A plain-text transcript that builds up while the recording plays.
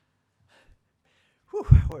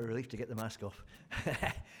Whew, what a relief to get the mask off.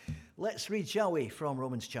 Let's read, shall we, from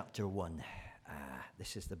Romans chapter 1.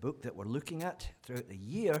 This is the book that we're looking at throughout the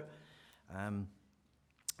year,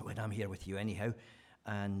 when I'm here with you anyhow.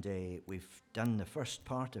 And we've done the first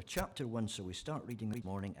part of chapter 1, so we start reading this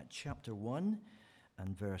morning at chapter 1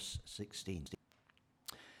 and verse 16.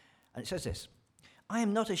 And it says this: I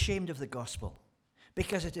am not ashamed of the gospel,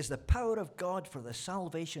 because it is the power of God for the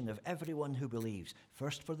salvation of everyone who believes,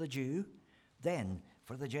 first for the Jew, then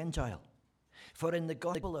for the Gentile. For in the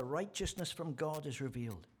gospel a righteousness from God is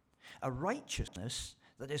revealed, a righteousness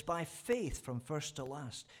that is by faith from first to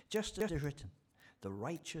last, just as it is written, the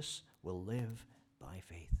righteous will live by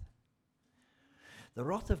faith. The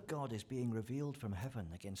wrath of God is being revealed from heaven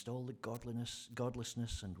against all the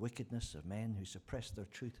godlessness and wickedness of men who suppress their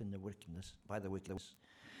truth in the wickedness, by the wickedness.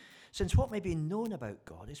 Since what may be known about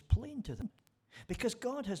God is plain to them, because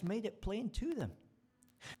God has made it plain to them.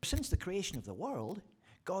 Since the creation of the world,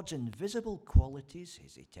 God's invisible qualities,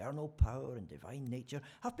 his eternal power and divine nature,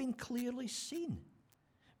 have been clearly seen,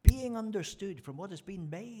 being understood from what has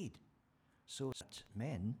been made, so that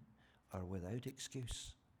men are without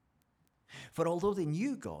excuse. For although they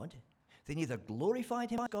knew God, they neither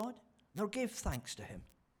glorified him as God nor gave thanks to him,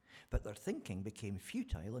 but their thinking became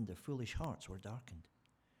futile and their foolish hearts were darkened.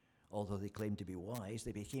 Although they claimed to be wise,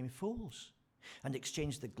 they became fools, and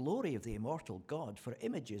exchanged the glory of the immortal God for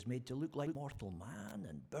images made to look like mortal man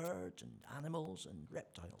and birds and animals and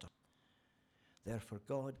reptiles. Therefore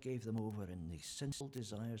God gave them over in the sinful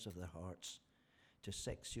desires of their hearts to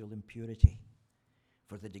sexual impurity,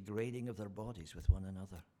 for the degrading of their bodies with one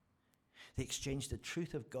another. They exchanged the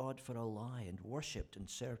truth of God for a lie and worshipped and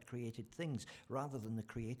served created things rather than the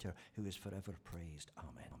Creator, who is forever praised.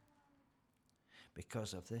 Amen.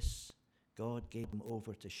 Because of this, God gave them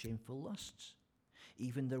over to shameful lusts.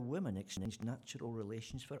 Even their women exchanged natural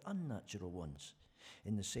relations for unnatural ones.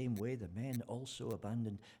 In the same way, the men also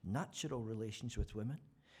abandoned natural relations with women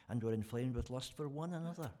and were inflamed with lust for one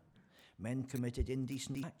another. Men committed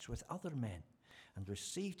indecent acts with other men and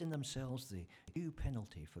received in themselves the due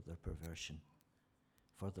penalty for their perversion.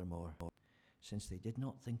 Furthermore, since they did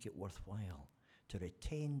not think it worthwhile to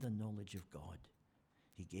retain the knowledge of God,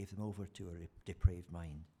 he gave them over to a depraved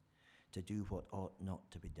mind, to do what ought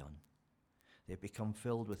not to be done. They have become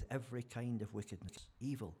filled with every kind of wickedness,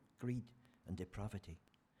 evil, greed, and depravity.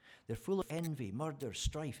 They're full of envy, murder,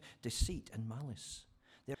 strife, deceit, and malice.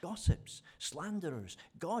 They're gossips, slanderers,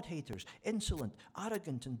 God-haters, insolent,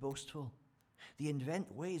 arrogant, and boastful. They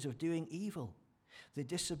invent ways of doing evil. They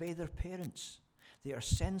disobey their parents. They are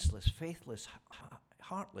senseless, faithless,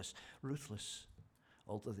 heartless, ruthless.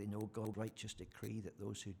 Although they know God's righteous decree that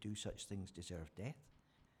those who do such things deserve death,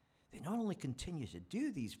 they not only continue to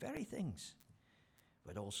do these very things,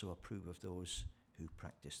 but also approve of those who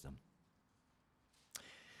practice them.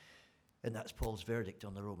 And that's Paul's verdict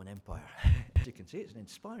on the Roman Empire. As you can see, it's an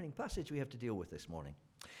inspiring passage we have to deal with this morning.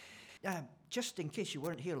 Just in case you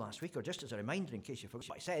weren't here last week, or just as a reminder in case you forgot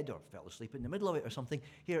what I said or fell asleep in the middle of it or something,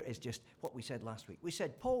 here is just what we said last week. We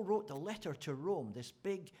said Paul wrote the letter to Rome, this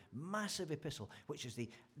big, massive epistle, which is the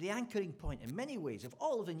anchoring point in many ways of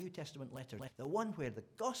all of the New Testament letters, the one where the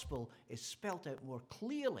gospel is spelt out more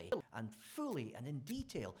clearly and fully and in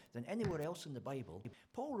detail than anywhere else in the Bible.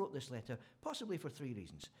 Paul wrote this letter possibly for three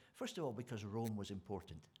reasons. First of all, because Rome was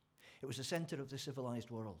important. It was the center of the civilized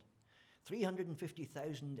world.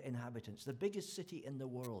 350,000 inhabitants, the biggest city in the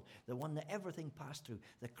world, the one that everything passed through,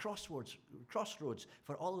 the crossroads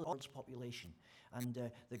for all of the world's population. And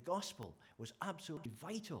the gospel was absolutely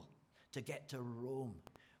vital to get to Rome.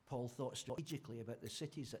 Paul thought strategically about the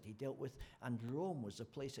cities that he dealt with, and Rome was the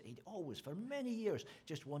place that he'd always, for many years,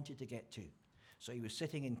 just wanted to get to. So he was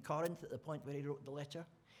sitting in Corinth at the point where he wrote the letter.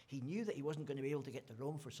 He knew that he wasn't going to be able to get to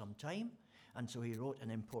Rome for some time, and so he wrote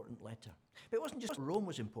an important letter. But it wasn't just Rome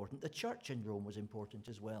was important, the church in Rome was important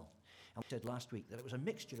as well. And we said last week that it was a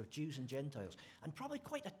mixture of Jews and Gentiles, and probably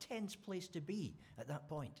quite a tense place to be at that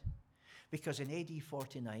point. Because in AD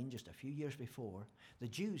 49, just a few years before, the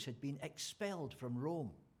Jews had been expelled from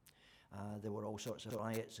Rome. There were all sorts of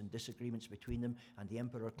riots and disagreements between them, and the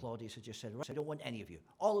Emperor Claudius had just said, right, I don't want any of you.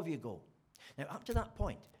 All of you go. Now, up to that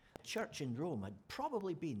point, the church in Rome had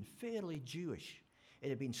probably been fairly Jewish. It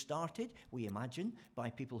had been started, we imagine, by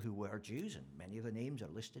people who were Jews, and many of the names are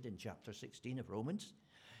listed in chapter 16 of Romans.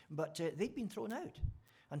 But they'd been thrown out.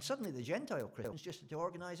 And suddenly the Gentile Christians just had to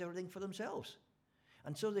organize everything for themselves.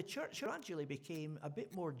 And so the church gradually became a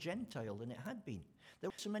bit more Gentile than it had been. There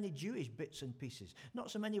weren't so many Jewish bits and pieces, not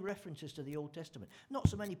so many references to the Old Testament, not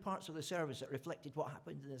so many parts of the service that reflected what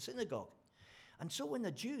happened in the synagogue. And so when the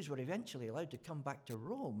Jews were eventually allowed to come back to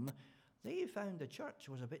Rome, they found the church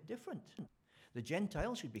was a bit different. The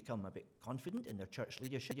Gentiles, who'd become a bit confident in their church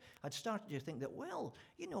leadership, had started to think that, well,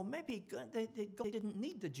 maybe God didn't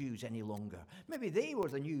need the Jews any longer. Maybe they were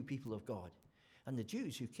the new people of God. And the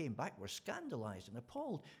Jews who came back were scandalized and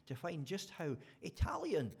appalled to find just how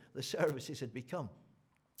Italian the services had become.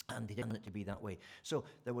 And they didn't want it to be that way. So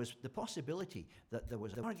there was the possibility that there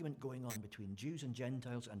was an argument going on between Jews and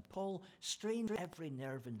Gentiles, and Paul strained every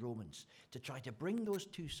nerve in Romans to try to bring those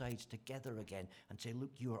two sides together again and say,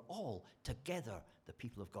 look, you are all together the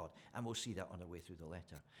people of God. And we'll see that on our way through the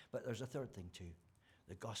letter. But there's a third thing too.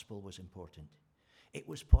 The gospel was important. It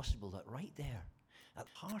was possible that right there, at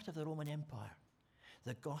the heart of the Roman Empire,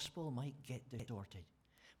 the gospel might get distorted.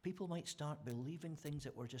 People might start believing things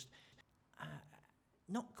that were just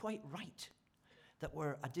not quite right, that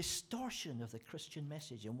were a distortion of the Christian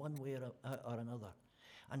message in one way or another.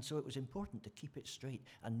 And so it was important to keep it straight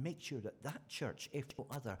and make sure that that church, if no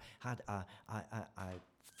other, had a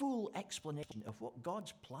full explanation of what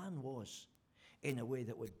God's plan was in a way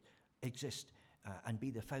that would exist and be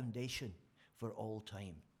the foundation for all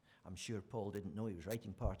time. I'm sure Paul didn't know he was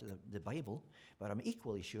writing part of the Bible, but I'm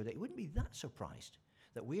equally sure that he wouldn't be that surprised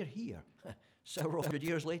that we're here several hundred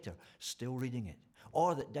years later still reading it,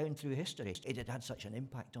 or that down through history it had had such an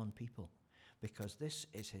impact on people, because this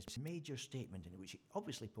is his major statement in which he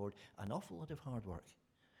obviously poured an awful lot of hard work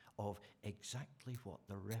of exactly what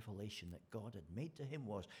the revelation that God had made to him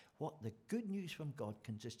was, what the good news from God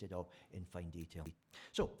consisted of in fine detail.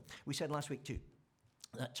 So we said last week too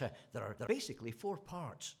that there are basically four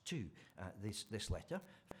parts to this letter.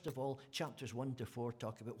 First of all, chapters 1 to 4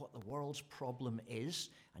 talk about what the world's problem is,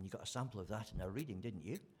 and you got a sample of that in our reading, didn't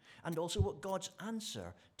you? And also what God's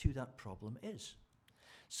answer to that problem is.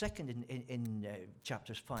 Second, in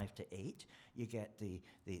chapters 5 to 8, you get the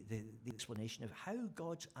explanation of how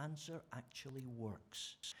God's answer actually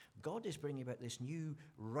works. God is bringing about this new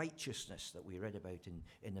righteousness that we read about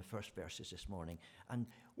in the first verses this morning. And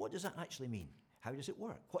what does that actually mean? How does it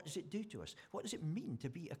work? What does it do to us? What does it mean to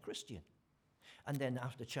be a Christian? And then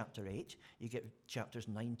after chapter 8, you get chapters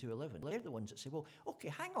 9 to 11. They're the ones that say, well, okay,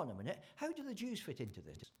 hang on a minute. How do the Jews fit into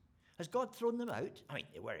this? Has God thrown them out? I mean,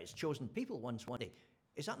 they were his chosen people once one day.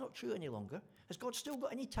 Is that not true any longer? Has God still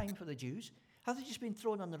got any time for the Jews? Have they just been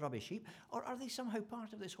thrown on the rubbish heap? Or are they somehow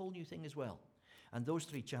part of this whole new thing as well? And those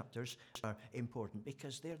three chapters are important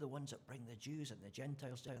because they're the ones that bring the Jews and the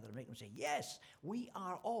Gentiles together and make them say, yes, we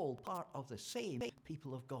are all part of the same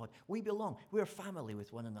people of God. We belong. We're family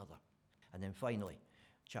with one another. And then finally,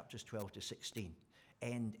 chapters 12 to 16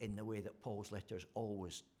 end in the way that Paul's letters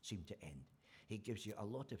always seem to end. He gives you a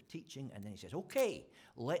lot of teaching and then he says, okay,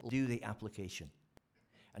 let's do the application.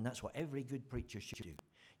 And that's what every good preacher should do.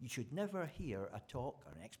 You should never hear a talk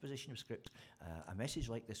or an exposition of Scripture, a message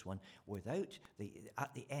like this one, without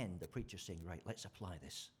at the end the preacher saying, right, let's apply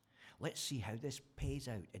this. Let's see how this pays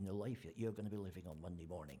out in the life that you're going to be living on Monday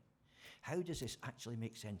morning. How does this actually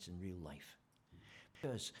make sense in real life?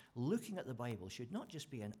 Because looking at the Bible should not just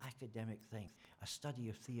be an academic thing, a study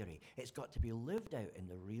of theory. It's got to be lived out in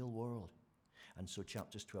the real world. And so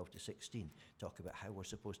chapters 12 to 16 talk about how we're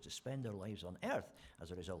supposed to spend our lives on earth as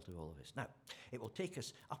a result of all of this. Now, it will take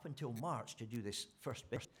us up until March to do this first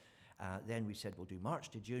bit. Then we said we'll do March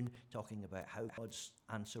to June, talking about how God's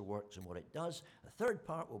answer works and what it does. The third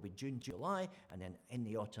part will be June, July, and then in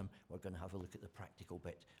the autumn we're going to have a look at the practical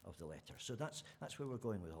bit of the letter. So that's where we're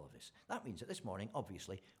going with all of this. That means that this morning,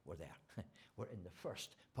 obviously, we're there. We're in the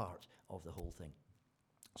first part of the whole thing.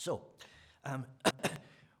 So,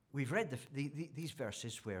 we've read these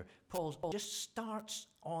verses where Paul just starts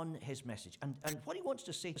on his message. And what he wants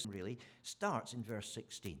to say really starts in verse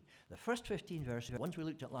 16. The first 15 verses, the ones we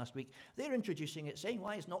looked at last week, they're introducing it, saying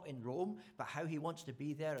why he's not in Rome, but how he wants to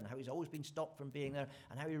be there and how he's always been stopped from being there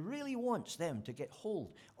and how he really wants them to get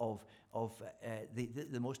hold of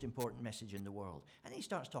the most important message in the world. And he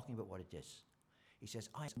starts talking about what it is. He says,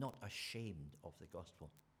 I am not ashamed of the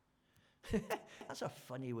gospel. That's a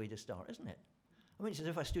funny way to start, isn't it? I mean, it's as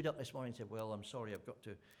if I stood up this morning and said, well, I'm sorry, I've got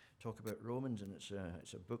to talk about Romans, and it's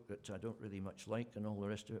a book that I don't really much like and all the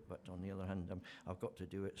rest of it, but on the other hand, I've got to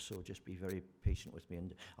do it, so just be very patient with me.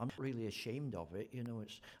 And I'm not really ashamed of it, you know,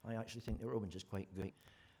 I actually think the Romans is quite good.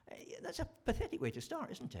 That's a pathetic way to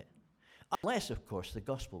start, isn't it? Unless, of course, the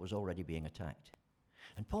gospel was already being attacked.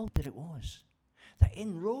 And Paul said it was. That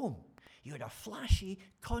in Rome, you had a flashy,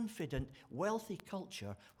 confident, wealthy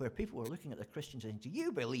culture where people were looking at the Christians and saying, do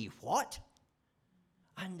you believe what?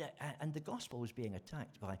 And the gospel was being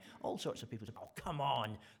attacked by all sorts of people. Oh, come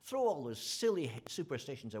on, throw all those silly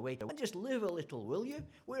superstitions away and just live a little, will you?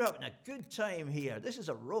 We're having a good time here. This is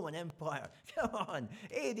a Roman Empire. Come on,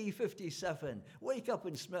 AD 57. Wake up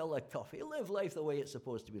and smell like coffee. Live life the way it's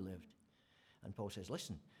supposed to be lived. And Paul says,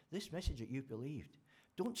 listen, this message that you've believed,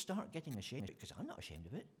 don't start getting ashamed, because I'm not ashamed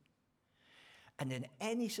of it. And in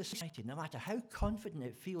any society, no matter how confident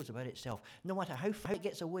it feels about itself, no matter how far it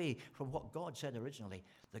gets away from what God said originally,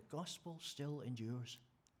 the gospel still endures.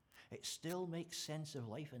 It still makes sense of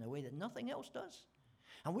life in a way that nothing else does.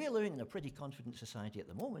 And we're living in a pretty confident society at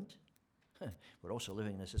the moment. We're also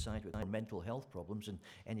living in a society with mental health problems, and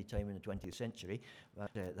any time in the 20th century,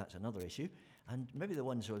 that's another issue, and maybe the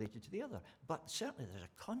one's related to the other. But certainly there's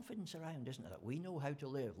a confidence around, isn't there, that we know how to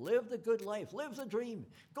live. Live the good life, live the dream,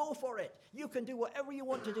 go for it. You can do whatever you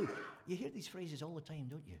want to do. You hear these phrases all the time,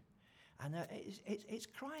 don't you? And it's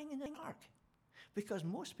crying in the dark, because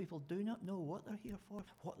most people do not know what they're here for,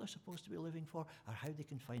 what they're supposed to be living for, or how they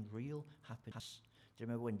can find real happiness. Do you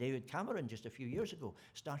remember when David Cameron, just a few years ago,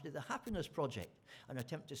 started the Happiness Project, an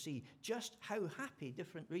attempt to see just how happy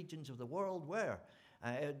different regions of the world were,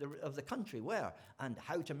 of the country were, and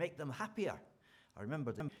how to make them happier? I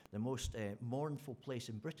remember the most mournful place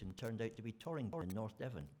in Britain turned out to be Torrington in North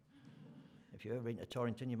Devon. If you've ever been to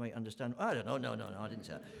Torrington, you might understand. I don't know, no, I didn't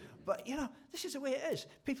say that. But, this is the way it is.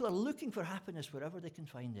 People are looking for happiness wherever they can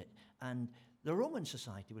find it. And the Roman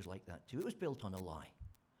society was like that too. It was built on a lie.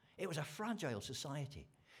 It was a fragile society.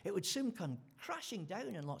 It would soon come crashing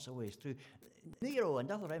down in lots of ways through Nero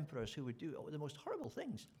and other emperors who would do the most horrible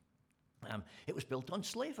things. It was built on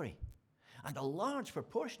slavery. And a large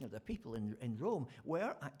proportion of the people in Rome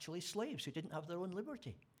were actually slaves who didn't have their own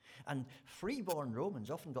liberty. And freeborn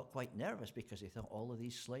Romans often got quite nervous because they thought all of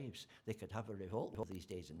these slaves, they could have a revolt these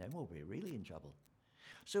days and then we'll be really in trouble.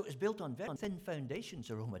 So it was built on very thin foundations,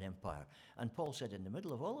 the Roman Empire. And Paul said, in the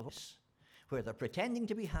middle of all of this, where they're pretending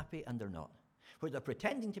to be happy and they're not, where they're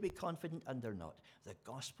pretending to be confident and they're not, the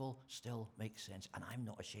gospel still makes sense, and I'm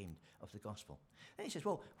not ashamed of the gospel. And he says,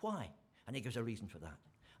 well, why? And he gives a reason for that.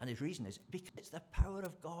 And his reason is because it's the power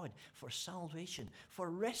of God for salvation, for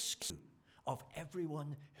rescue of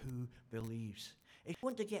everyone who believes. If you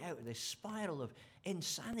want to get out of this spiral of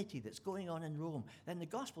insanity that's going on in Rome, then the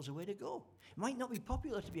gospel's the way to go. It might not be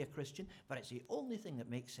popular to be a Christian, but it's the only thing that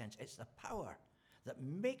makes sense. It's the power that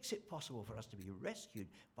makes it possible for us to be rescued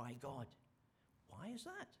by God. Why is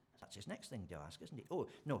that? That's his next thing to ask, isn't he? Oh,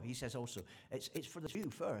 no, he says also, it's for the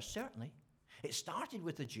Jew first, certainly. It started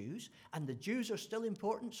with the Jews, and the Jews are still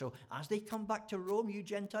important, so as they come back to Rome, you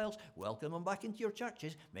Gentiles, welcome them back into your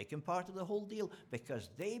churches, make them part of the whole deal, because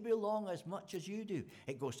they belong as much as you do.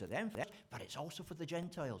 It goes to them first, but it's also for the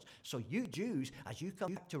Gentiles. So you Jews, as you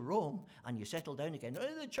come back to Rome, and you settle down again,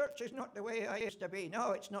 oh, the church is not the way I used to be.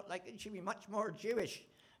 No, it's not like it should be much more Jewish.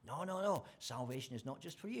 No. Salvation is not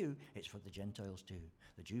just for you, it's for the Gentiles too.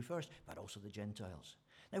 The Jew first, but also the Gentiles.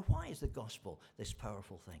 Now, why is the gospel this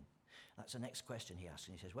powerful thing? That's the next question he asks.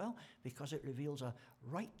 And he says, well, because it reveals a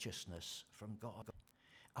righteousness from God,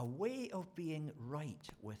 a way of being right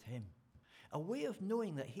with him, a way of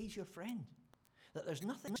knowing that he's your friend, that there's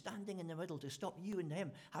nothing standing in the middle to stop you and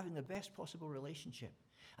him having the best possible relationship.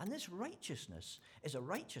 And this righteousness is a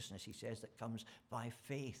righteousness, he says, that comes by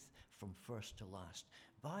faith from first to last,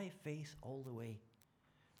 by faith all the way.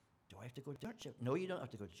 Do I have to go to church? No, you don't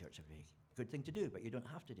have to go to church every week. Good thing to do, but you don't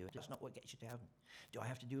have to do it. That's not what gets you to heaven. Do I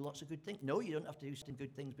have to do lots of good things? No, you don't have to do some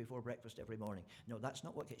good things before breakfast every morning. No, that's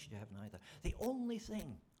not what gets you to heaven either. The only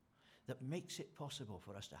thing that makes it possible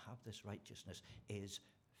for us to have this righteousness is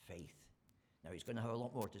faith. Now, he's going to have a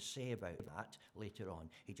lot more to say about that later on.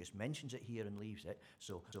 He just mentions it here and leaves it,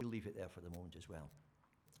 so we'll leave it there for the moment as well.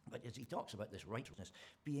 But as he talks about this righteousness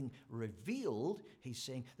being revealed, he's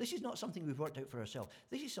saying, this is not something we've worked out for ourselves.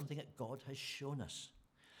 This is something that God has shown us.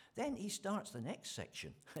 Then he starts the next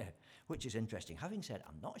section, which is interesting. Having said,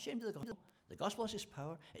 I'm not ashamed of the gospel has his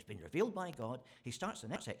power, it's been revealed by God, he starts the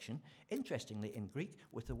next section, interestingly in Greek,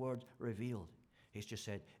 with the word revealed. He's just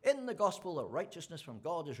said, in the gospel, the righteousness from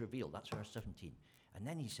God is revealed. That's verse 17. And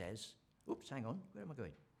then he says, oops, hang on, where am I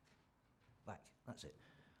going? Back, that's it.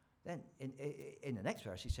 Then in the next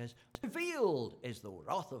verse he says, revealed is the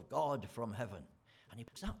wrath of God from heaven. And he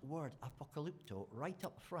puts that word apocalypto right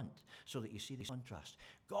up front so that you see the contrast.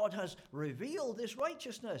 God has revealed this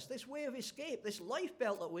righteousness, this way of escape, this life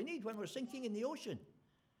belt that we need when we're sinking in the ocean.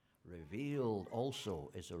 Revealed also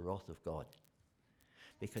is the wrath of God.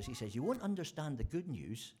 Because he says you won't understand the good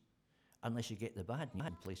news unless you get the bad news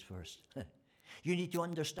in place first. You need to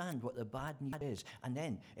understand what the bad news is, and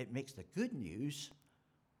then it makes the good news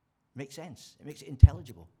make sense. It makes it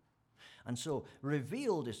intelligible. And so,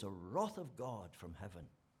 revealed is the wrath of God from heaven.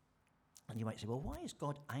 And you might say, well, why is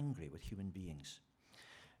God angry with human beings?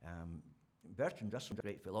 Bertrand Russell, a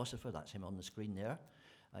great philosopher, that's him on the screen there,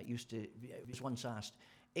 was once asked,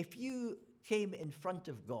 If you came in front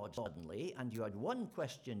of God suddenly and you had one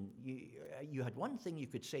question, you had one thing you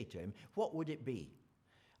could say to him, what would it be?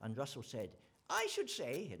 And Russell said, I should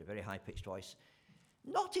say, he had a very high-pitched voice,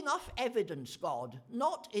 not enough evidence, God,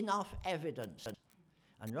 not enough evidence.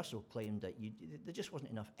 And Russell claimed that there just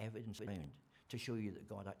wasn't enough evidence around to show you that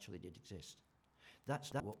God actually did exist.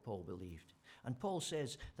 That's what Paul believed. And Paul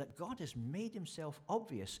says that God has made himself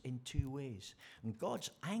obvious in two ways. And God's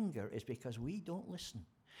anger is because we don't listen.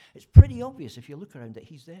 It's pretty obvious if you look around that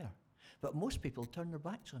he's there. But most people turn their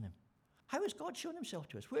backs on him. How has God shown himself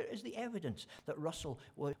to us? Where is the evidence that Russell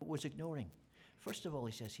was ignoring? First of all,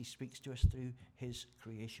 he says he speaks to us through his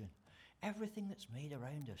creation. Everything that's made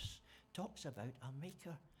around us talks about a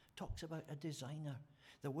maker, talks about a designer,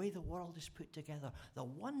 the way the world is put together, the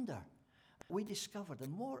wonder we discover, the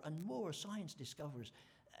more and more science discovers,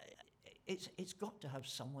 it's got to have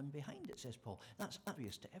someone behind it, says Paul. That's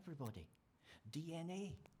obvious to everybody.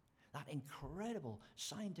 DNA, that incredible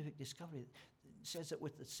scientific discovery, says that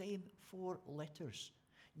with the same 4 letters,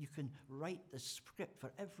 you can write the script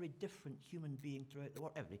for every different human being throughout the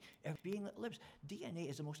world, every being that lives. DNA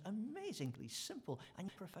is the most amazingly simple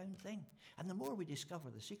and profound thing. And the more we discover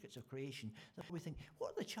the secrets of creation, the more we think,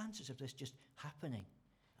 what are the chances of this just happening?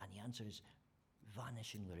 And the answer is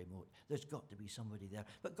vanishingly remote. There's got to be somebody there.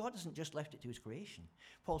 But God hasn't just left it to his creation.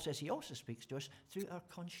 Paul says he also speaks to us through our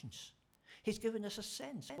conscience. He's given us a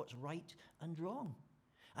sense of what's right and wrong.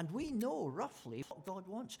 And we know roughly what God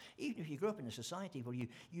wants. Even if you grew up in a society where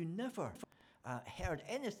you never heard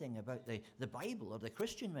anything about the Bible or the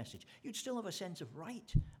Christian message, you'd still have a sense of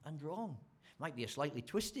right and wrong. Might be a slightly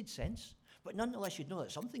twisted sense, but nonetheless you'd know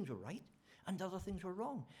that some things were right and other things were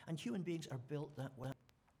wrong. And human beings are built that way.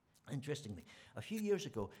 Interestingly, a few years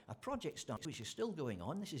ago, a project started, which is still going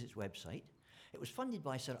on. This is its website. It was funded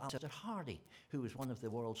by Sir Alister Hardy, who was one of the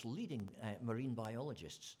world's leading marine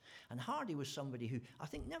biologists. And Hardy was somebody who I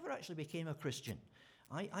think never actually became a Christian.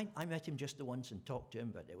 I met him just the once and talked to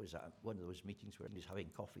him, but it was one of those meetings where he was having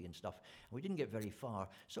coffee and stuff. And we didn't get very far,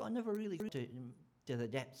 so I never really got to the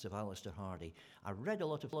depths of Alister Hardy. I read a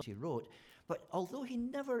lot of what he wrote, but although he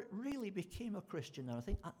never really became a Christian, and I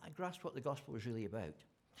think I grasped what the gospel was really about.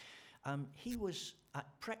 He was at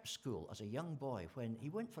prep school as a young boy when he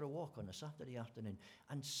went for a walk on a Saturday afternoon,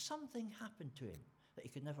 and something happened to him that he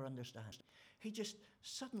could never understand. He just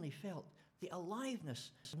suddenly felt the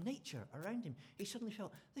aliveness of nature around him. He suddenly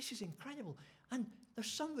felt, this is incredible, and there's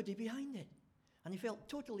somebody behind it. And he felt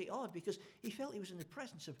totally odd because he felt he was in the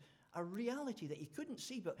presence of a reality that he couldn't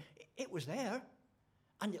see, but it was there,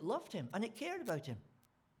 and it loved him, and it cared about him.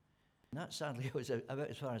 And that, sadly, was about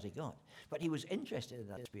as far as he got. But he was interested in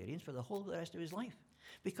that experience for the whole of the rest of his life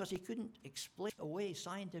because he couldn't explain it away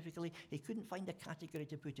scientifically. He couldn't find a category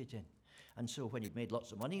to put it in. And so when he'd made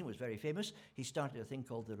lots of money and was very famous, he started a thing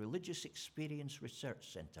called the Religious Experience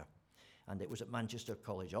Research Centre. And it was at Manchester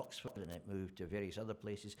College, Oxford, and it moved to various other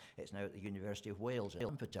places. It's now at the University of Wales in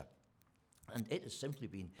Lampeter. And it has simply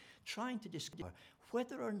been trying to discover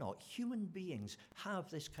whether or not human beings have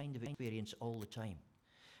this kind of experience all the time.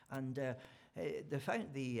 And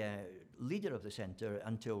the leader of the centre,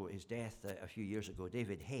 until his death a few years ago,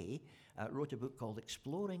 David Hay, wrote a book called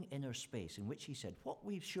Exploring Inner Space, in which he said, what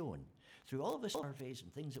we've shown through all of the surveys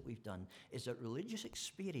and things that we've done is that religious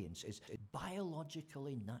experience is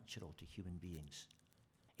biologically natural to human beings.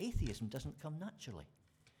 Atheism doesn't come naturally.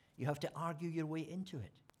 You have to argue your way into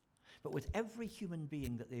it. But with every human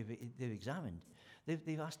being that they've examined,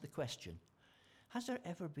 they've asked the question, has there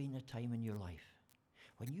ever been a time in your life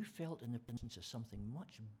when you felt in the presence of something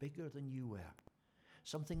much bigger than you were,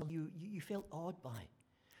 something you felt awed by,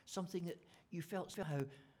 something that you felt somehow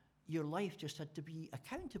your life just had to be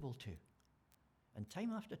accountable to? And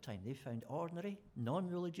time after time, they've found ordinary,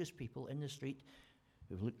 non-religious people in the street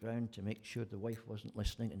who've looked round to make sure the wife wasn't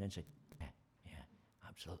listening and then said, yeah,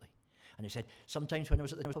 absolutely. And he said, sometimes when I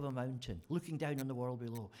was at the top of a mountain, looking down on the world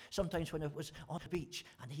below, sometimes when I was on the beach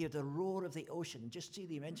and hear the roar of the ocean and just see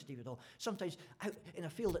the immensity of it all, sometimes out in a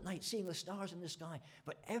field at night, seeing the stars in the sky.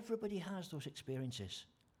 But everybody has those experiences.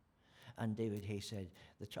 And David Hay said,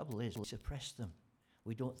 the trouble is we suppress them.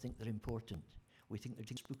 We don't think they're important. We think they're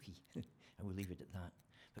just spooky, and we leave it at that.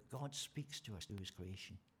 But God speaks to us through his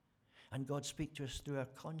creation. And God speaks to us through our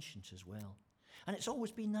conscience as well. And it's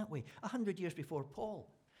always been that way. 100 years before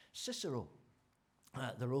Paul, Cicero,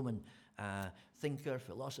 the Roman thinker,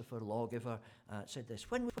 philosopher, lawgiver, said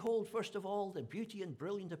this, when we behold, first of all, the beauty and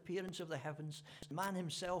brilliant appearance of the heavens, man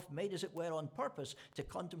himself made, as it were, on purpose to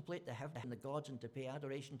contemplate the heavens and the gods and to pay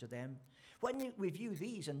adoration to them. When we view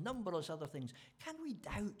these and numberless other things, can we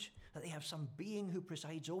doubt that they have some being who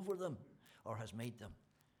presides over them or has made them?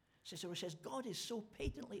 Cicero says, God is so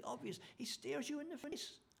patently obvious, he stares you in the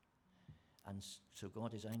face. And so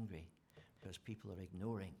God is angry because people are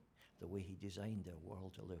ignoring the way he designed their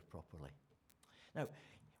world to live properly. Now,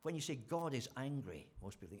 when you say God is angry,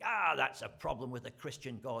 most people think, that's a problem with the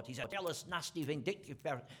Christian God. He's a jealous, nasty, vindictive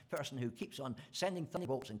person who keeps on sending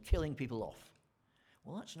thunderbolts and killing people off.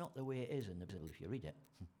 Well, that's not the way it is in the Bible if you read it.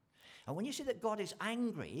 And when you say that God is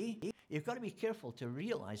angry, you've got to be careful to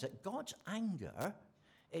realize that God's anger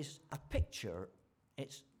is a picture.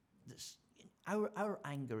 Our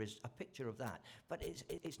anger is a picture of that, but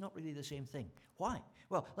it's not really the same thing. Why?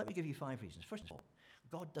 Well, let me give you 5 reasons. First of all,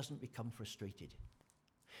 God doesn't become frustrated.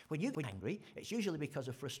 When you get angry, it's usually because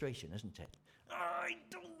of frustration, isn't it?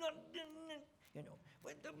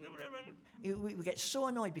 We get so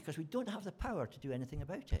annoyed because we don't have the power to do anything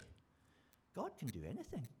about it. God can do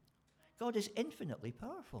anything. God is infinitely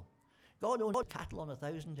powerful. God owns cattle on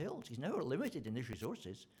 1,000 hills. He's never limited in his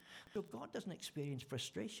resources. So God doesn't experience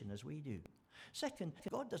frustration as we do. Second,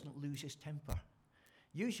 God doesn't lose his temper.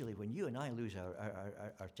 Usually when you and I lose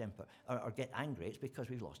our temper or get angry, it's because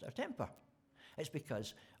we've lost our temper. It's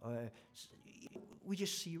because we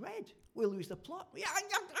just see red. We'll lose the plot.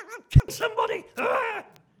 Kill somebody!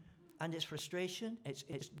 And it's frustration. It's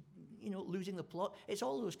losing the plot. It's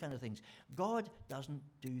all those kind of things. God doesn't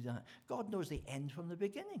do that. God knows the end from the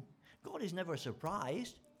beginning. God is never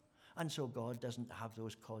surprised. And so God doesn't have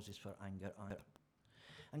those causes for anger either.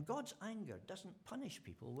 And God's anger doesn't punish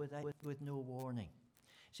people with no warning.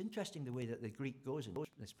 It's interesting the way that the Greek goes in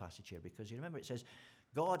this passage here, because you remember it says,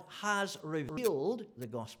 God has revealed the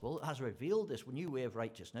gospel, has revealed this new way of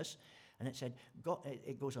righteousness. And it said,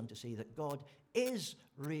 it goes on to say that God is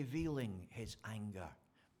revealing his anger.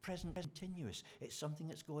 Present continuous. It's something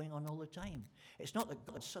that's going on all the time. It's not that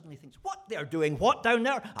God suddenly thinks, what, they're doing what down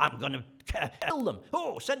there? I'm going to kill them.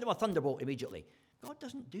 Oh, send them a thunderbolt immediately. God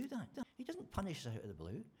doesn't do that. He doesn't punish us out of the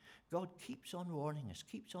blue. God keeps on warning us,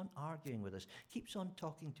 keeps on arguing with us, keeps on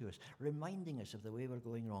talking to us, reminding us of the way we're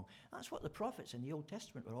going wrong. That's what the prophets in the Old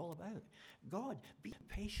Testament were all about. God, be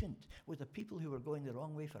patient with the people who were going the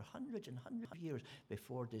wrong way for hundreds and hundreds of years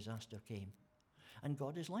before disaster came. And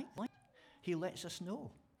God is like that. He lets us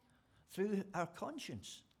know through our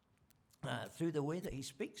conscience, through the way that he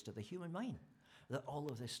speaks to the human mind, that all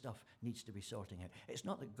of this stuff needs to be sorting out. It's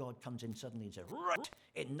not that God comes in suddenly and says, right,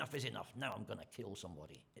 enough is enough, now I'm going to kill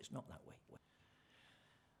somebody. It's not that way.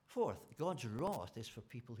 Fourth, God's wrath is for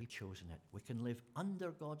people who've chosen it. We can live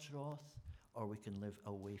under God's wrath, or we can live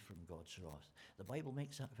away from God's wrath. The Bible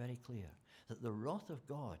makes that very clear, that the wrath of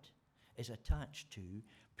God is attached to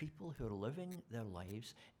people who are living their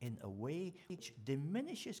lives in a way which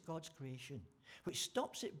diminishes God's creation, which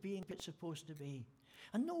stops it being what it's supposed to be.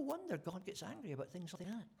 And no wonder God gets angry about things like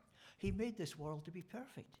that. He made this world to be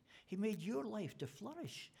perfect. He made your life to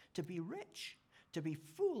flourish, to be rich, to be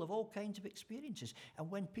full of all kinds of experiences. And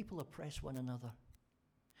when people oppress one another,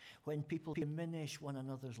 when people diminish one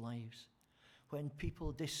another's lives, when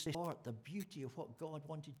people distort the beauty of what God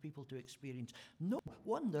wanted people to experience, no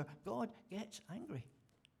wonder God gets angry.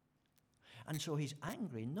 And so he's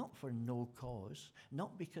angry not for no cause,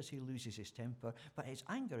 not because he loses his temper, but his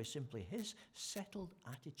anger is simply his settled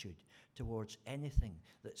attitude towards anything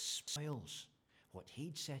that spoils what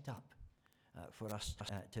he'd set up for us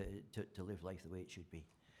to live life the way it should be.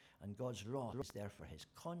 And God's wrath is there for his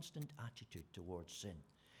constant attitude towards sin.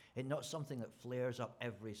 It's not something that flares up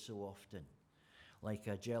every so often, like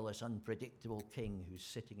a jealous, unpredictable king who's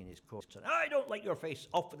sitting in his court saying, I don't like your face,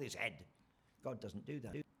 off with his head. God doesn't do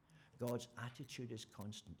that. God's attitude is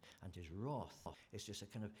constant, and his wrath is just a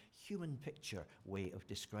kind of human picture way of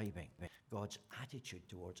describing God's attitude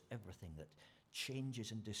towards everything that changes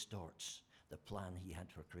and distorts the plan he had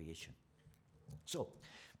for creation. So,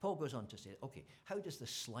 Paul goes on to say, okay, how does the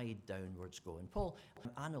slide downwards go? And Paul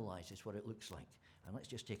analyzes what it looks like. And let's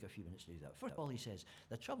just take a few minutes to do that. First of all, he says,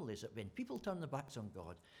 the trouble is that when people turn their backs on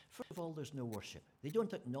God, first of all, there's no worship. They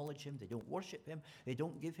don't acknowledge him. They don't worship him. They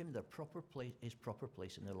don't give him his proper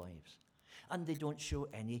place in their lives. And they don't show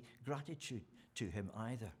any gratitude to him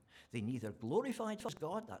either. They neither glorified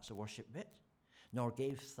God, that's the worship bit, nor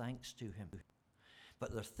gave thanks to him.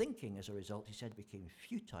 But their thinking, as a result, he said, became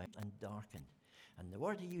futile and darkened. And the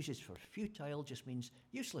word he uses for futile just means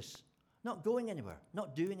useless, not going anywhere,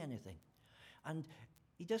 not doing anything. And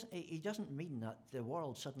he doesn't mean that the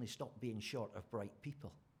world suddenly stopped being short of bright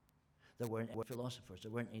people. There weren't any philosophers,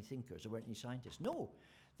 there weren't any thinkers, there weren't any scientists. No,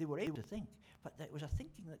 they were able to think, but it was a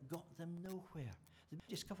thinking that got them nowhere. They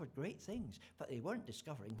discovered great things, but they weren't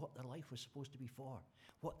discovering what their life was supposed to be for,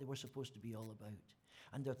 what they were supposed to be all about.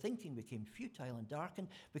 And their thinking became futile and darkened,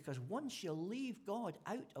 because once you leave God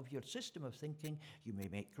out of your system of thinking, you may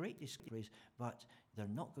make great discoveries, but they're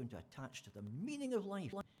not going to attach to the meaning of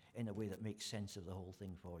life in a way that makes sense of the whole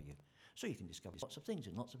thing for you. So you can discover lots of things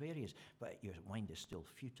in lots of areas, but your mind is still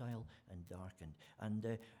futile and darkened.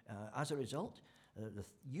 And as a result, the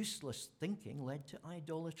useless thinking led to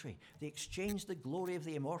idolatry. They exchanged the glory of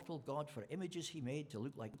the immortal God for images he made to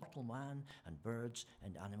look like mortal man and birds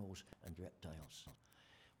and animals and reptiles.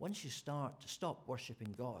 Once you stop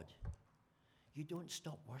worshipping God, you don't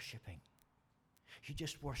stop worshipping. You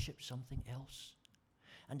just worship something else.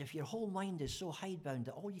 And if your whole mind is so hidebound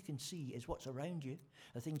that all you can see is what's around you,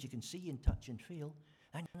 the things you can see and touch and feel,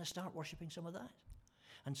 then you're going to start worshipping some of that.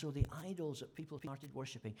 And so the idols that people started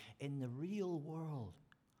worshipping in the real world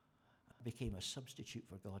became a substitute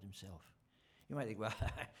for God himself. You might think, well,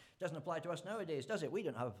 it doesn't apply to us nowadays, does it? We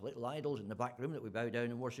don't have little idols in the back room that we bow down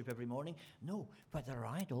and worship every morning. No, but there are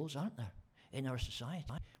idols, aren't there, in our society,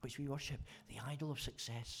 which we worship. The idol of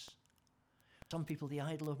success. Some people, the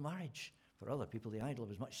idol of marriage. For other people, the idol of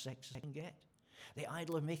as much sex as they can get. The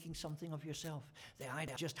idol of making something of yourself. The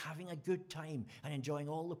idol of just having a good time and enjoying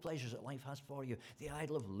all the pleasures that life has for you. The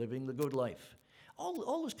idol of living the good life.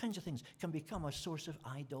 All those kinds of things can become a source of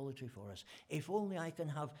idolatry for us. If only I can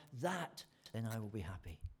have that, then I will be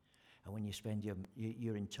happy. And when you spend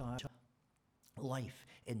your entire life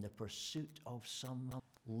in the pursuit of some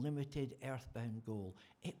limited earthbound goal,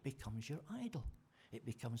 it becomes your idol. It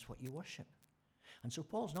becomes what you worship. And so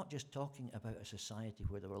Paul's not just talking about a society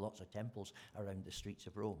where there were lots of temples around the streets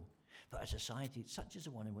of Rome, but a society such as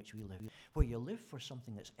the one in which we live, where you live for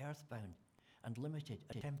something that's earthbound and limited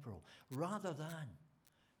and temporal, rather than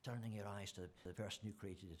turning your eyes to the person who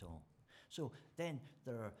created it all. So then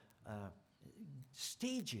there are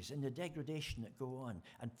stages in the degradation that go on.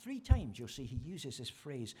 And 3 times you'll see he uses this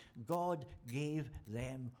phrase, God gave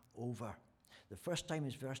them over. The first time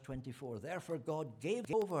is verse 24. Therefore God gave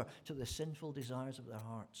over to the sinful desires of their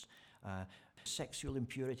hearts, sexual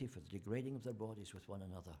impurity for the degrading of their bodies with one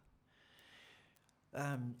another.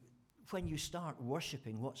 When you start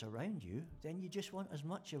worshipping what's around you, then you just want as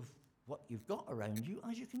much of what you've got around you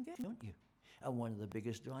as you can get, don't you? And one of the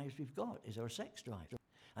biggest drives we've got is our sex drive.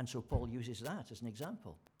 And so Paul uses that as an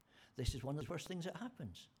example. This is one of the first things that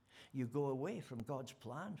happens. You go away from God's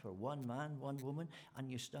plan for one man, one woman, and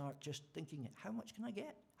you start just thinking, how much can I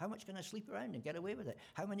get? How much can I sleep around and get away with it?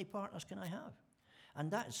 How many partners can I have? And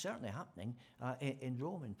that is certainly happening in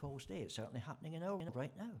Rome in Paul's day. It's certainly happening in our world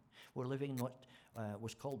right now. We're living in what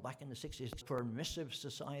was called back in the 60s permissive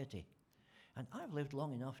society. And I've lived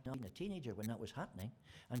long enough now, being a teenager when that was happening,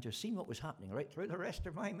 and to have seen what was happening right through the rest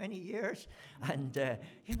of my many years. And,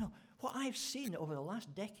 what I've seen over the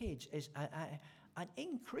last decades is an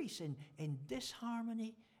increase in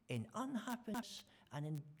disharmony, in unhappiness, and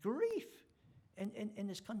in grief in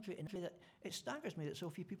this country in a way that it staggers me that so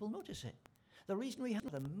few people notice it. The reason we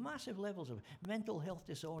have the massive levels of mental health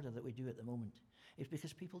disorder that we do at the moment is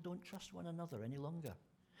because people don't trust one another any longer,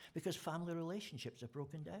 because family relationships are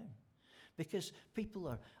broken down, because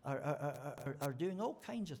people are doing all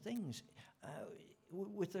kinds of things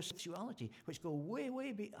with their sexuality which go way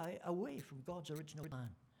away from God's original plan.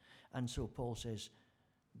 And so Paul says,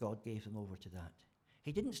 God gave them over to that.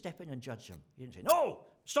 He didn't step in and judge them. He didn't say, no,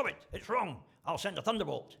 stop it, it's wrong, I'll send a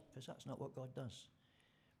thunderbolt. Because that's not what God does.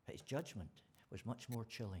 But his judgment was much more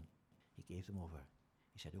chilling. He gave them over.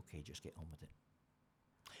 He said, okay, just get on with it.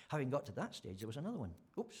 Having got to that stage, there was another one.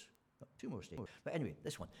 Oops, got 2 more stages. But anyway,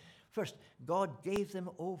 this one. First, God gave them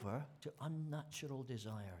over to unnatural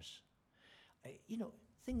desires.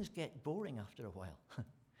 Things get boring after a while.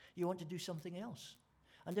 You want to do something else.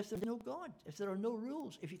 And if there's no God, if there are no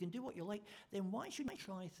rules, if you can do what you like, then why should I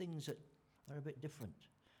try things that are a bit different?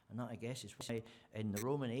 And that, I guess, is why in the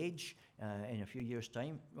Roman age, in a few years'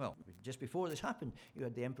 time, well, just before this happened, you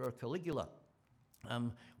had the Emperor Caligula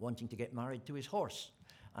wanting to get married to his horse.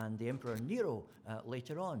 And the Emperor Nero,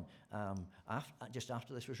 later on, just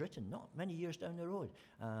after this was written, not many years down the road,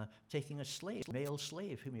 taking a male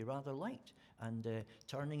slave whom he rather liked, and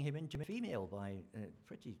turning him into a female by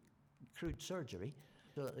pretty crude surgery,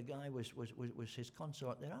 so that the guy was his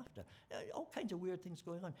consort thereafter. All kinds of weird things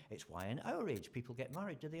going on. It's why in our age people get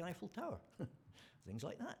married to the Eiffel Tower. Things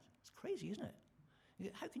like that. It's crazy, isn't it?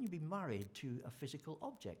 How can you be married to a physical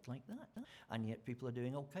object like that? And yet people are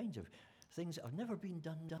doing all kinds of things that have never been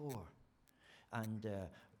done before. And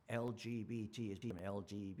LGBT is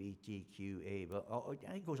LGBTQA, but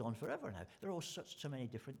it goes on forever now. There are so many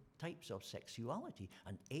different types of sexuality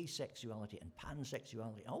and asexuality and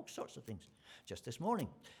pansexuality, all sorts of things. Just this morning,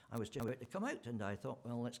 I was just about to come out, and I thought,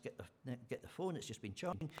 well, let's get the phone. It's just been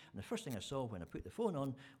charging. And the first thing I saw when I put the phone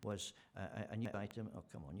on was a new item. Oh,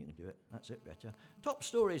 come on, you can do it. That's it, Retta. Top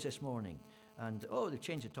stories this morning. And, they've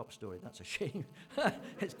changed the top story. That's a shame.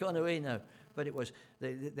 It's gone away now. But it was,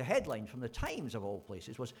 the headline from the Times, of all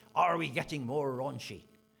places, was, "Are we getting more raunchy?"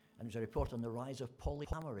 And it was a report on the rise of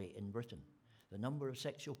polyamory in Britain. The number of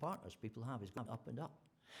sexual partners people have is going up and up.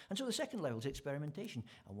 And so the second level is experimentation.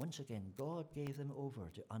 And once again, God gave them over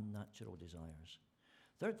to unnatural desires.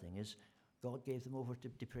 Third thing is, God gave them over to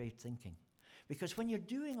depraved thinking. Because when you're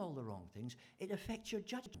doing all the wrong things, it affects your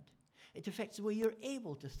judgment. It affects the way you're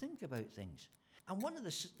able to think about things. And one of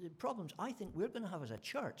the problems I think we're going to have as a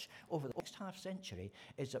church over the next half century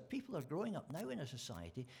is that people are growing up now in a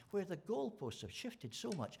society where the goalposts have shifted so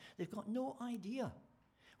much, they've got no idea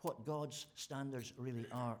what God's standards really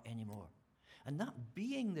are anymore. And that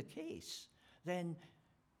being the case, then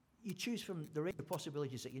you choose from the range of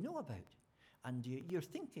possibilities that you know about. And your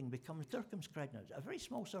thinking becomes circumscribed now, a very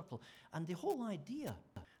small circle. And the whole idea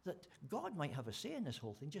that God might have a say in this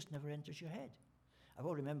whole thing just never enters your head. I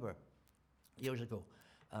will remember years ago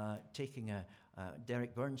taking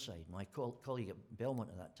Derek Burnside, my colleague at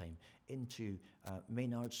Belmont at that time, into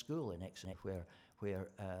Maynard School in Exeter, where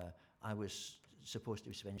I was supposed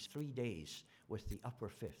to spend 3 days with the upper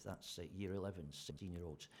fifth, that's year 11,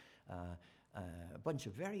 16-year-olds, a bunch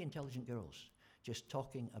of very intelligent girls, just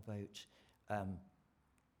talking about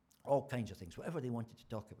all kinds of things, whatever they wanted to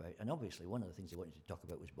talk about. And obviously one of the things they wanted to talk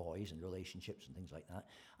about was boys and relationships and things like that.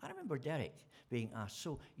 I remember Derek being asked,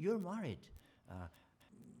 "So you're married.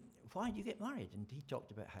 Why did you get married?" And he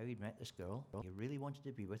talked about how he'd met this girl he really wanted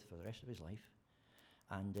to be with for the rest of his life.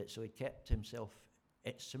 And so he kept himself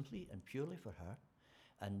simply and purely for her.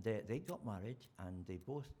 And they got married, and they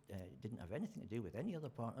both didn't have anything to do with any other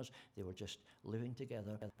partners. They were just living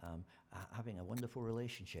together, having a wonderful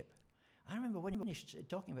relationship. I remember when he finished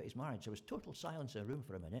talking about his marriage, there was total silence in the room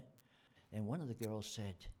for a minute. Then one of the girls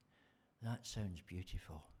said, "That sounds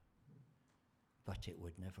beautiful, but it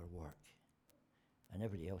would never work." And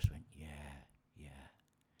everybody else went, "Yeah, yeah."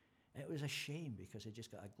 And it was a shame because they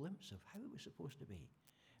just got a glimpse of how it was supposed to be,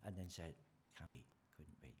 and then said, "Can't be,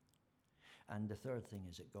 couldn't be." And the third thing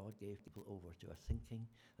is that God gave people over to a thinking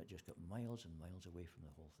that just got miles and miles away from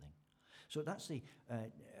the whole thing. So that's the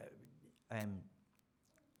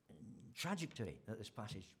trajectory that this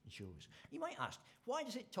passage shows. You might ask, why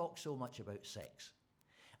does it talk so much about sex?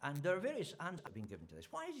 And there are various answers have been given to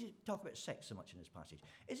this. Why does it talk about sex so much in this passage?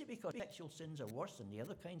 Is it because sexual sins are worse than the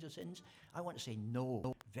other kinds of sins? I want to say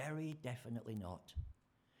no, very definitely not.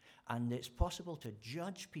 And it's possible to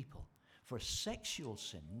judge people for sexual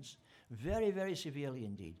sins very, very severely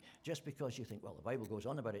indeed, just because you think, well, the Bible goes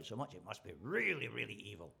on about it so much, it must be really, really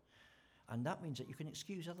evil. And that means that you can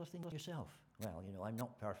excuse other things yourself. Well, I'm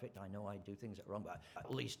not perfect. I know I do things that are wrong, but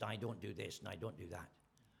at least I don't do this and I don't do that.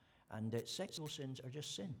 And sexual sins are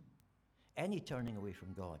just sin. Any turning away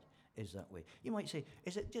from God is that way. You might say,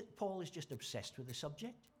 is it that Paul is just obsessed with the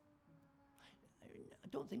subject? I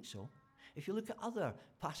don't think so. If you look at other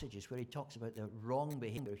passages where he talks about the wrong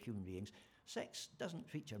behavior of human beings, sex doesn't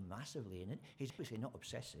feature massively in it. He's obviously not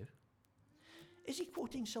obsessive. Is he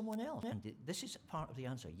quoting someone else? And this is part of the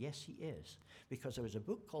answer. Yes, he is. Because there was a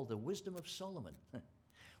book called The Wisdom of Solomon,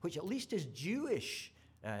 which at least his Jewish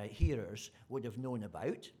hearers would have known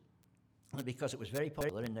about, because it was very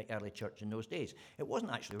popular in the early church in those days. It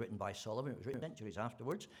wasn't actually written by Solomon. It was written centuries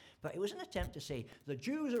afterwards. But it was an attempt to say, the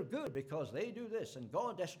Jews are good because they do this, and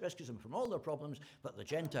God rescues them from all their problems, but the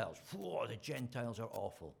Gentiles are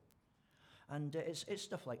awful. And it's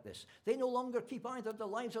stuff like this. They no longer keep either the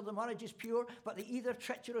lives of the marriages pure, but they either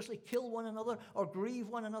treacherously kill one another or grieve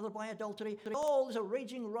one another by adultery. All is a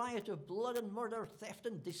raging riot of blood and murder, theft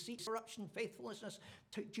and deceit, corruption, faithlessness,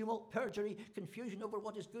 tumult, perjury, confusion over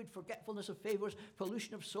what is good, forgetfulness of favors,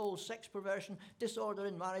 pollution of souls, sex perversion, disorder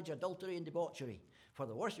in marriage, adultery and debauchery. For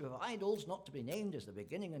the worship of idols, not to be named, is the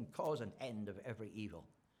beginning and cause and end of every evil.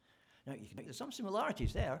 Now, there's some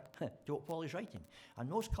similarities there to what Paul is writing. And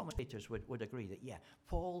most commentators would agree that,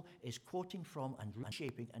 Paul is quoting from and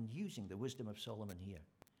reshaping and using the wisdom of Solomon here.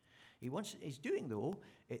 He's doing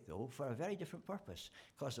it for a very different purpose.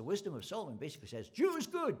 Because the wisdom of Solomon basically says, Jew is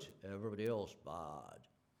good, everybody else bad.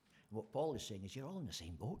 And what Paul is saying is, you're all in the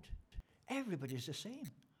same boat. Everybody's the same.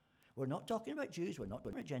 We're not talking about Jews, we're not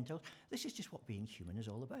talking about Gentiles. This is just what being human is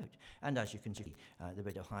all about. And as you can see, the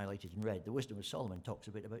bit I've highlighted in red, the wisdom of Solomon talks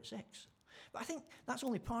a bit about sex. But I think that's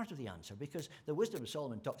only part of the answer, because the wisdom of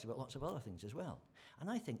Solomon talks about lots of other things as well. And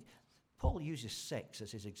I think Paul uses sex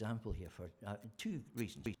as his example here for two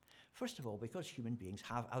reasons. First of all, because human beings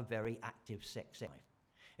have a very active sex life.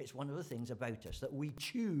 It's one of the things about us that we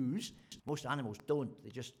choose. Most animals don't. They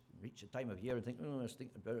just reach a time of year and think, oh, I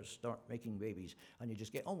think I'd better start making babies. And you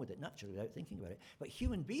just get on with it naturally without thinking about it. But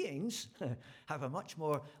human beings have a much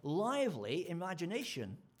more lively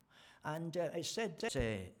imagination. And it's said,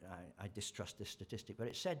 I distrust this statistic, but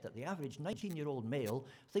it's said that the average 19-year-old male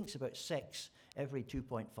thinks about sex every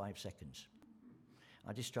 2.5 seconds.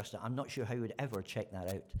 I distrust it. I'm not sure how you would ever check that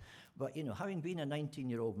out. But, having been a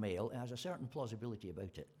 19-year-old male, it has a certain plausibility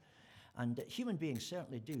about it. And human beings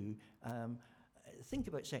certainly do think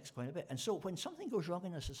about sex quite a bit. And so when something goes wrong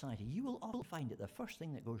in a society, you will often find that the first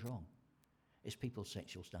thing that goes wrong is people's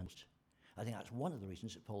sexual standards. I think that's one of the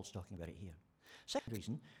reasons that Paul's talking about it here. Second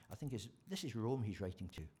reason, I think, is this is Rome he's writing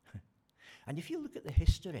to. And if you look at the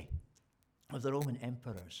history of the Roman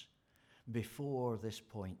emperors before this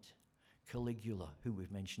point, Caligula, who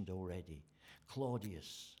we've mentioned already,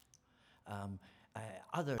 Claudius,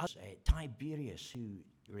 others, Tiberius, who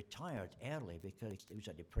retired early because he was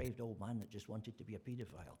a depraved old man that just wanted to be a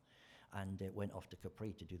paedophile and went off to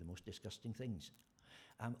Capri to do the most disgusting things.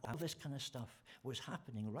 All this kind of stuff was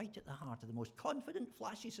happening right at the heart of the most confident,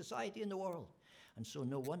 flashy society in the world. And so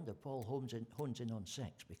no wonder Paul hones in on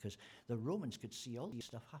sex, because the Romans could see all this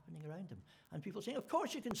stuff happening around them. And people saying, of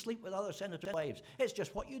course you can sleep with other senators' wives. It's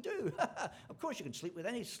just what you do. Of course you can sleep with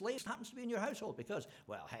any slave that happens to be in your household, because,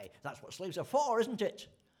 well, hey, that's what slaves are for, isn't it?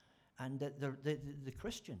 And the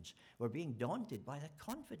Christians were being daunted by the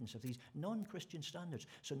confidence of these non-Christian standards.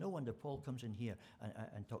 So no wonder Paul comes in here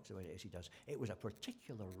and talks about it as he does. It was a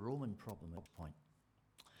particular Roman problem at that point.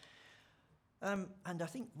 And I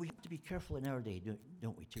think we have to be careful in our day,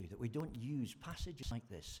 don't we too, that we don't use passages like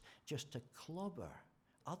this just to clobber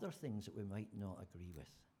other things that we might not agree with.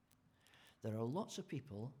 There are lots of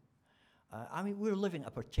people. We're living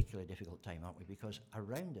a particularly difficult time, aren't we? Because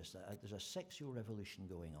around us, there's a sexual revolution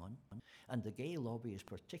going on, and the gay lobby is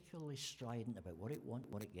particularly strident about what it wants,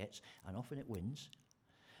 what it gets, and often it wins.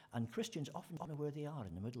 And Christians often don't know where they are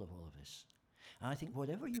in the middle of all of this. And I think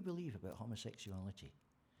whatever you believe about homosexuality,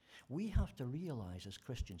 we have to realize as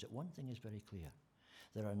Christians that one thing is very clear.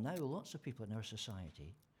 There are now lots of people in our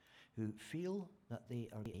society who feel that they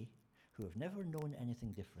are gay, who have never known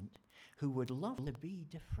anything different, who would love to be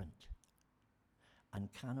different, and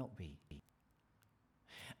cannot be.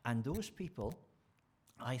 And those people,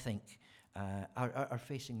 I think, are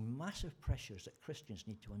facing massive pressures that Christians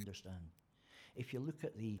need to understand. If you look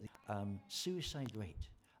at the suicide rate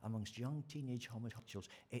amongst young teenage homosexuals,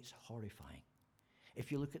 it's horrifying. If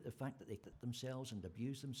you look at the fact that they hurt themselves and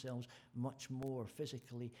abuse themselves much more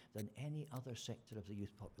physically than any other sector of the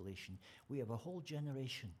youth population, we have a whole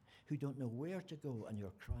generation who don't know where to go and who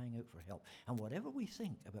are crying out for help. And whatever we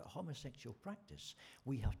think about homosexual practice,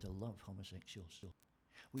 we have to love homosexuals.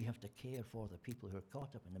 We have to care for the people who are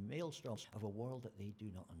caught up in the maelstroms of a world that they do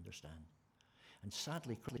not understand. And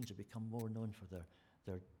sadly, Christians have become more known for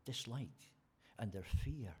their dislike and their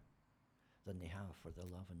fear than they have for their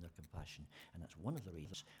love and their compassion. And that's one of the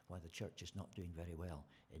reasons why the church is not doing very well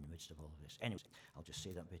in the midst of all of this. Anyway, I'll just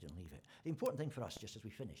say that bit and leave it. The important thing for us, just as we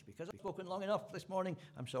finish, because I've spoken long enough this morning,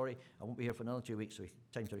 I'm sorry, I won't be here for another 2 weeks, so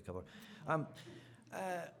time to recover.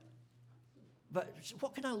 But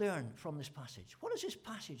what can I learn from this passage? What has this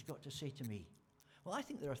passage got to say to me? Well, I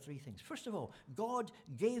think there are three things. First of all, God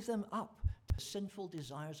gave them up to the sinful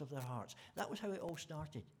desires of their hearts. That was how it all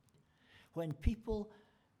started. When people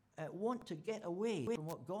want to get away from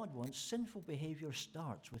what God wants, sinful behavior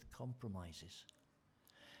starts with compromises.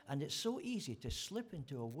 And it's so easy to slip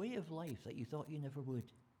into a way of life that you thought you never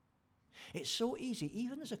would. It's so easy,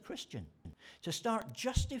 even as a Christian, to start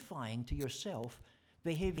justifying to yourself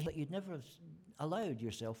behavior that you'd never have allowed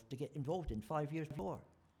yourself to get involved in 5 years before.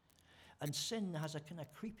 And sin has a kind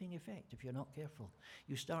of creeping effect if you're not careful.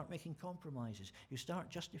 You start making compromises, you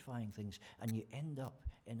start justifying things, and you end up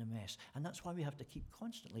in a mess. And that's why we have to keep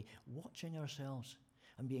constantly watching ourselves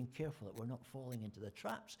and being careful that we're not falling into the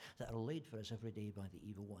traps that are laid for us every day by the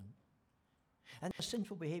evil one. And as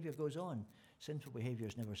sinful behavior goes on, sinful behavior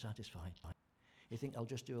is never satisfied. You think, I'll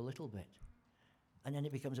just do a little bit. And then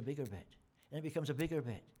it becomes a bigger bit. And it becomes a bigger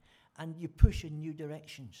bit. And you push in new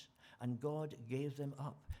directions. And God gave them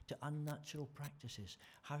up to unnatural practices.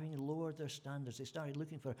 Having lowered their standards, they started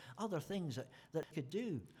looking for other things that they could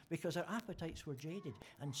do because their appetites were jaded.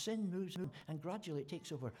 And sin moves on, and gradually it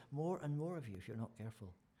takes over more and more of you if you're not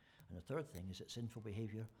careful. And the third thing is that sinful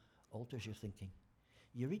behavior alters your thinking.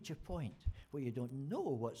 You reach a point where you don't know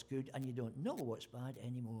what's good and you don't know what's bad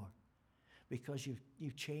anymore because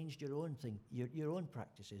you've changed your own thing, your own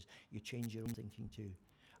practices. You change your own thinking too.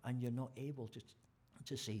 And you're not able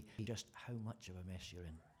to see just how much of a mess you're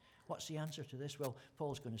in. What's the answer to this? Well,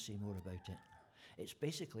 Paul's going to say more about it. It's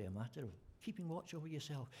basically a matter of keeping watch over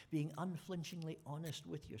yourself, being unflinchingly honest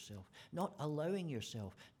with yourself, not allowing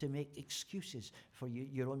yourself to make excuses for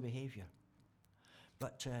your own behaviour.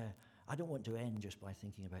 But I don't want to end just by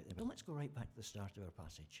thinking about them. But let's go right back to the start of our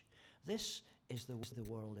passage. This is the way the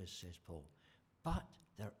world is, says Paul. But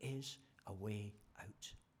there is a way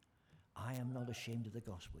out. I am not ashamed of the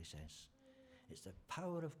gospel, he says. It's the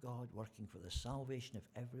power of God working for the salvation of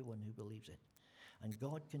everyone who believes it. And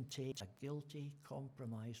God can take a guilty,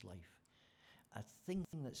 compromised life, a thing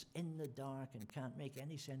that's in the dark and can't make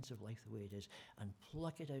any sense of life the way it is, and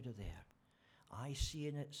pluck it out of there. I see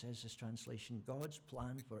in it, says this translation, God's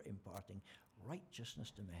plan for imparting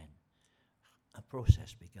righteousness to men, a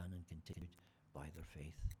process begun and continued by their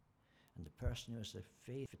faith. And the person who has the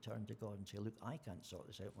faith to turn to God and say, look, I can't sort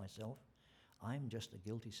this out myself. I'm just a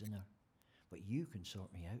guilty sinner, but you can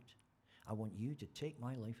sort me out. I want you to take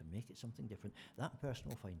my life and make it something different. That person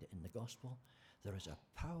will find it in the gospel. There is a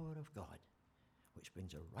power of God which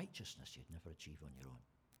brings a righteousness you'd never achieve on your own.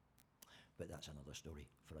 But that's another story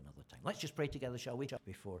for another time. Let's just pray together, shall we,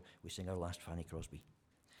 before we sing our last Fanny Crosby.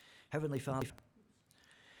 Heavenly Father,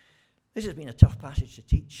 this has been a tough passage to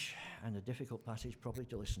teach and a difficult passage probably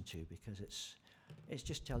to listen to, because it's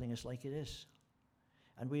just telling us like it is.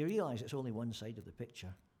 And we realize it's only one side of the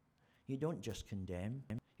picture. You don't just condemn.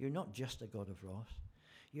 You're not just a God of wrath.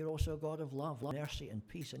 You're also a God of love, mercy, and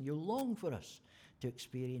peace. And you long for us to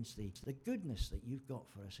experience the goodness that you've got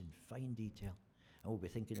for us in fine detail. And we'll be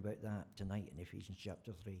thinking about that tonight in Ephesians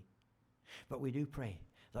chapter 3. But we do pray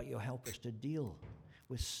that you'll help us to deal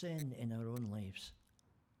with sin in our own lives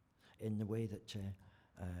in the way that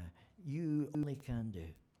you only can do,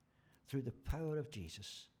 through the power of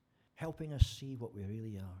Jesus, helping us see what we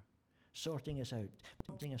really are, sorting us out,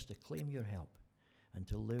 prompting us to claim your help and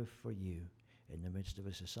to live for you in the midst of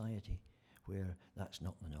a society where that's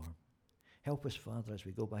not the norm. Help us, Father, as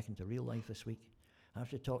we go back into real life this week. I have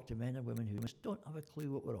to talk to men and women who just don't have a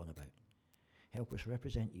clue what we're on about. Help us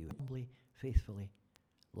represent you humbly, faithfully,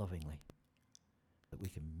 lovingly, that we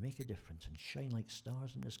can make a difference and shine like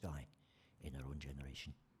stars in the sky in our own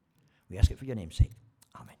generation. We ask it for your name's sake.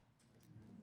 Amen.